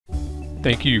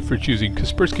Thank you for choosing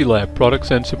Kaspersky Lab products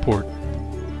and support.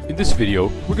 In this video,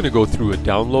 we're going to go through a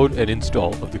download and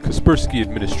install of the Kaspersky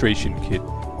Administration Kit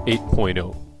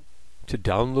 8.0. To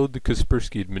download the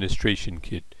Kaspersky Administration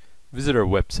Kit, visit our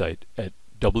website at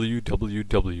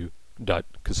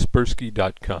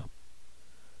www.kaspersky.com.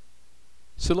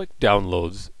 Select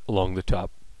Downloads along the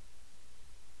top.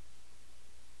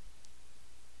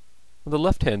 On the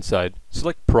left-hand side,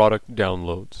 select Product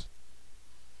Downloads.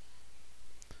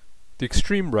 The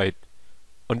extreme right,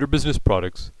 under Business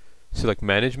Products, select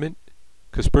Management,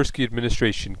 Kaspersky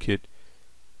Administration Kit,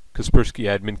 Kaspersky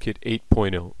Admin Kit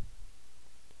 8.0.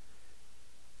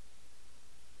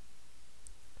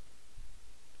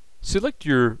 Select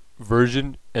your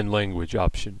version and language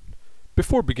option.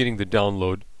 Before beginning the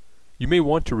download, you may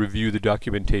want to review the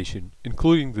documentation,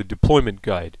 including the deployment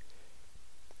guide.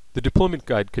 The deployment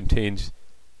guide contains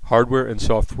hardware and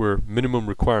software minimum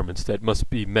requirements that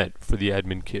must be met for the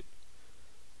admin kit.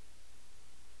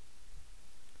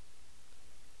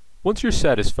 Once you're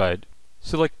satisfied,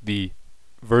 select the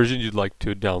version you'd like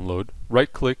to download,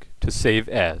 right-click to Save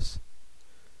As.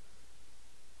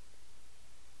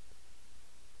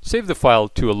 Save the file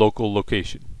to a local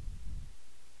location.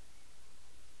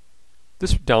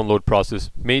 This download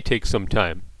process may take some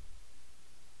time.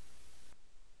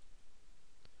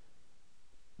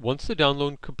 Once the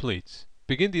download completes,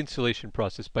 begin the installation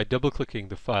process by double-clicking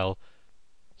the file.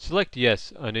 Select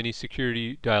Yes on any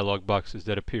security dialog boxes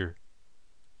that appear.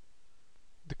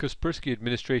 The Kaspersky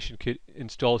Administration Kit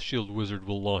Install Shield wizard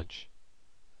will launch.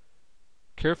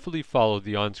 Carefully follow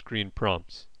the on-screen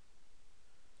prompts.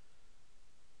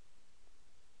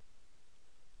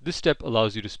 This step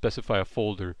allows you to specify a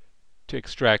folder to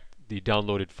extract the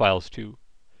downloaded files to.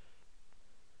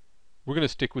 We're going to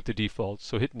stick with the default,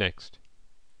 so hit Next.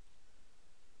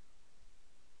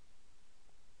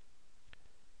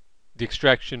 The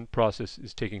extraction process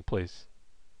is taking place.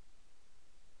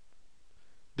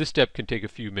 This step can take a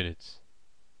few minutes.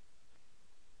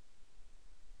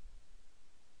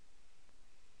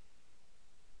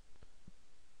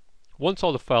 Once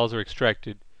all the files are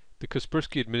extracted, the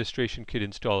Kaspersky Administration Kit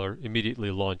installer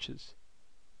immediately launches.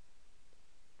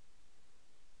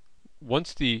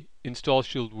 Once the Install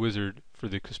Shield wizard for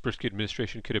the Kaspersky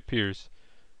Administration Kit appears,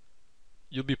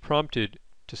 you'll be prompted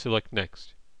to select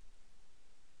Next.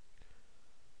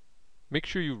 Make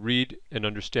sure you read and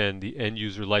understand the End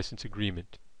User License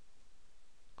Agreement.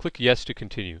 Click Yes to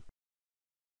continue.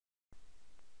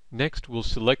 Next, we'll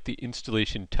select the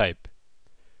installation type.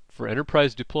 For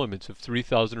enterprise deployments of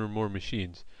 3,000 or more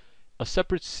machines, a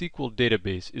separate SQL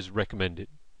database is recommended.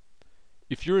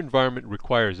 If your environment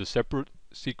requires a separate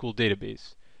SQL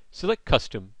database, select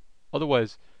Custom,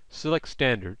 otherwise select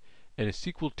Standard, and a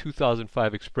SQL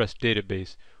 2005 Express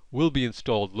database will be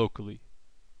installed locally.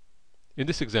 In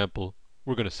this example,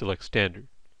 we're going to select Standard.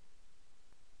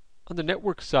 On the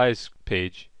Network Size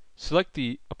page, select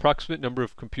the approximate number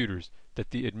of computers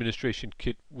that the Administration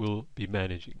Kit will be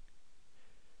managing.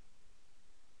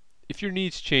 If your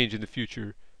needs change in the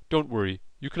future, don't worry,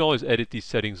 you can always edit these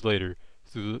settings later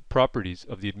through the properties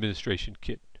of the Administration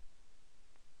Kit.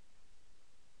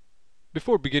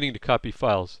 Before beginning to copy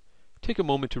files, take a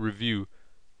moment to review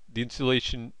the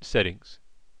installation settings.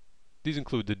 These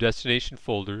include the destination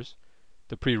folders,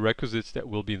 the prerequisites that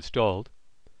will be installed,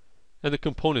 and the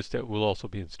components that will also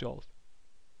be installed.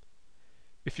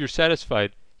 If you're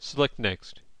satisfied, select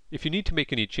Next. If you need to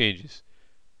make any changes,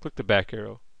 click the back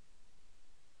arrow.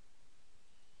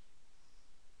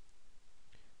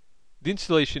 The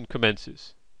installation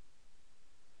commences.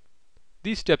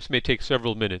 These steps may take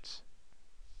several minutes.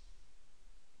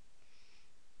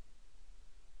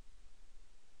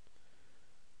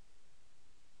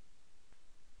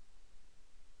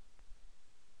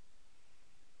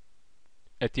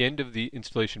 At the end of the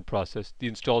installation process, the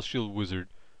Install Shield wizard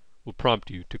will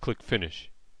prompt you to click Finish.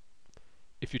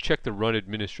 If you check the Run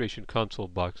Administration Console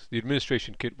box, the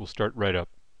Administration Kit will start right up.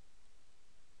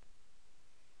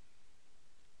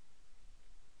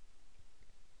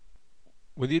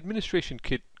 When the Administration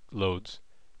Kit loads,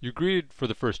 you're greeted for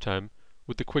the first time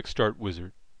with the Quick Start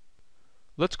wizard.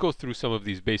 Let's go through some of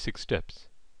these basic steps.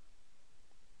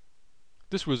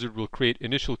 This wizard will create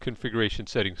initial configuration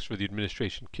settings for the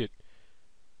Administration Kit.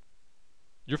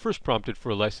 You're first prompted for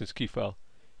a license key file.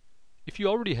 If you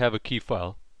already have a key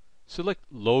file, select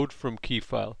Load from Key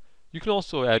File. You can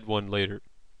also add one later.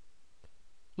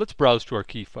 Let's browse to our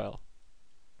key file.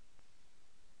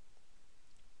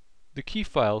 The key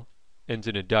file ends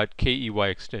in a .key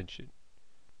extension.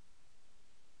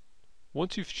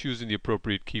 Once you've chosen the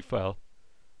appropriate key file,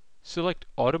 select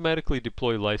Automatically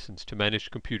Deploy License to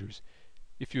manage computers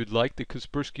if you would like the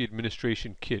Kaspersky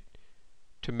Administration Kit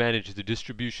to manage the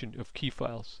distribution of key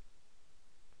files.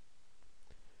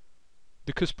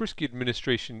 The Kaspersky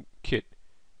Administration Kit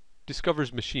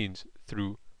discovers machines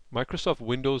through Microsoft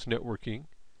Windows networking,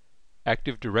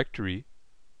 Active Directory,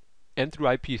 and through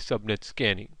IP subnet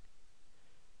scanning.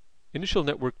 Initial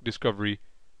network discovery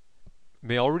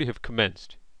may already have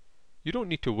commenced. You don't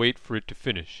need to wait for it to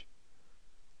finish.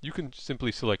 You can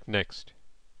simply select Next.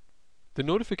 The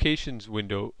Notifications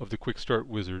window of the Quick Start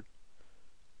Wizard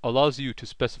allows you to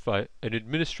specify an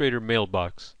administrator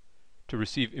mailbox to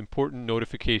receive important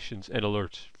notifications and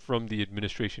alerts from the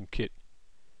Administration Kit.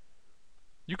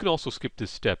 You can also skip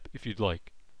this step if you'd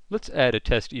like. Let's add a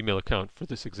test email account for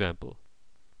this example.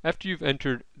 After you've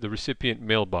entered the recipient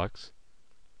mailbox,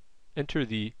 enter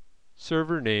the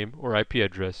server name or IP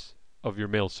address of your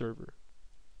mail server.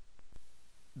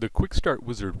 The Quick Start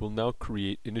Wizard will now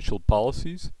create initial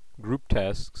policies, group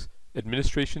tasks,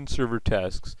 administration server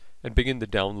tasks, and begin the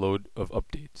download of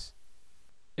updates.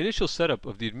 Initial setup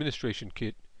of the Administration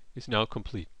Kit is now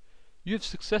complete. You have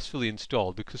successfully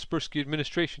installed the Kaspersky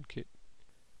Administration Kit.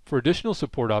 For additional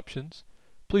support options,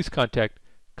 please contact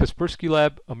Kaspersky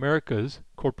Lab America's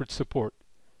Corporate Support.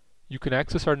 You can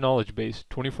access our knowledge base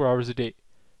 24 hours a day,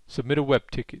 submit a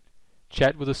web ticket,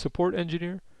 chat with a support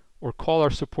engineer, or call our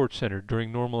support center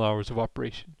during normal hours of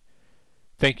operation.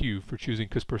 Thank you for choosing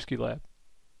Kaspersky Lab.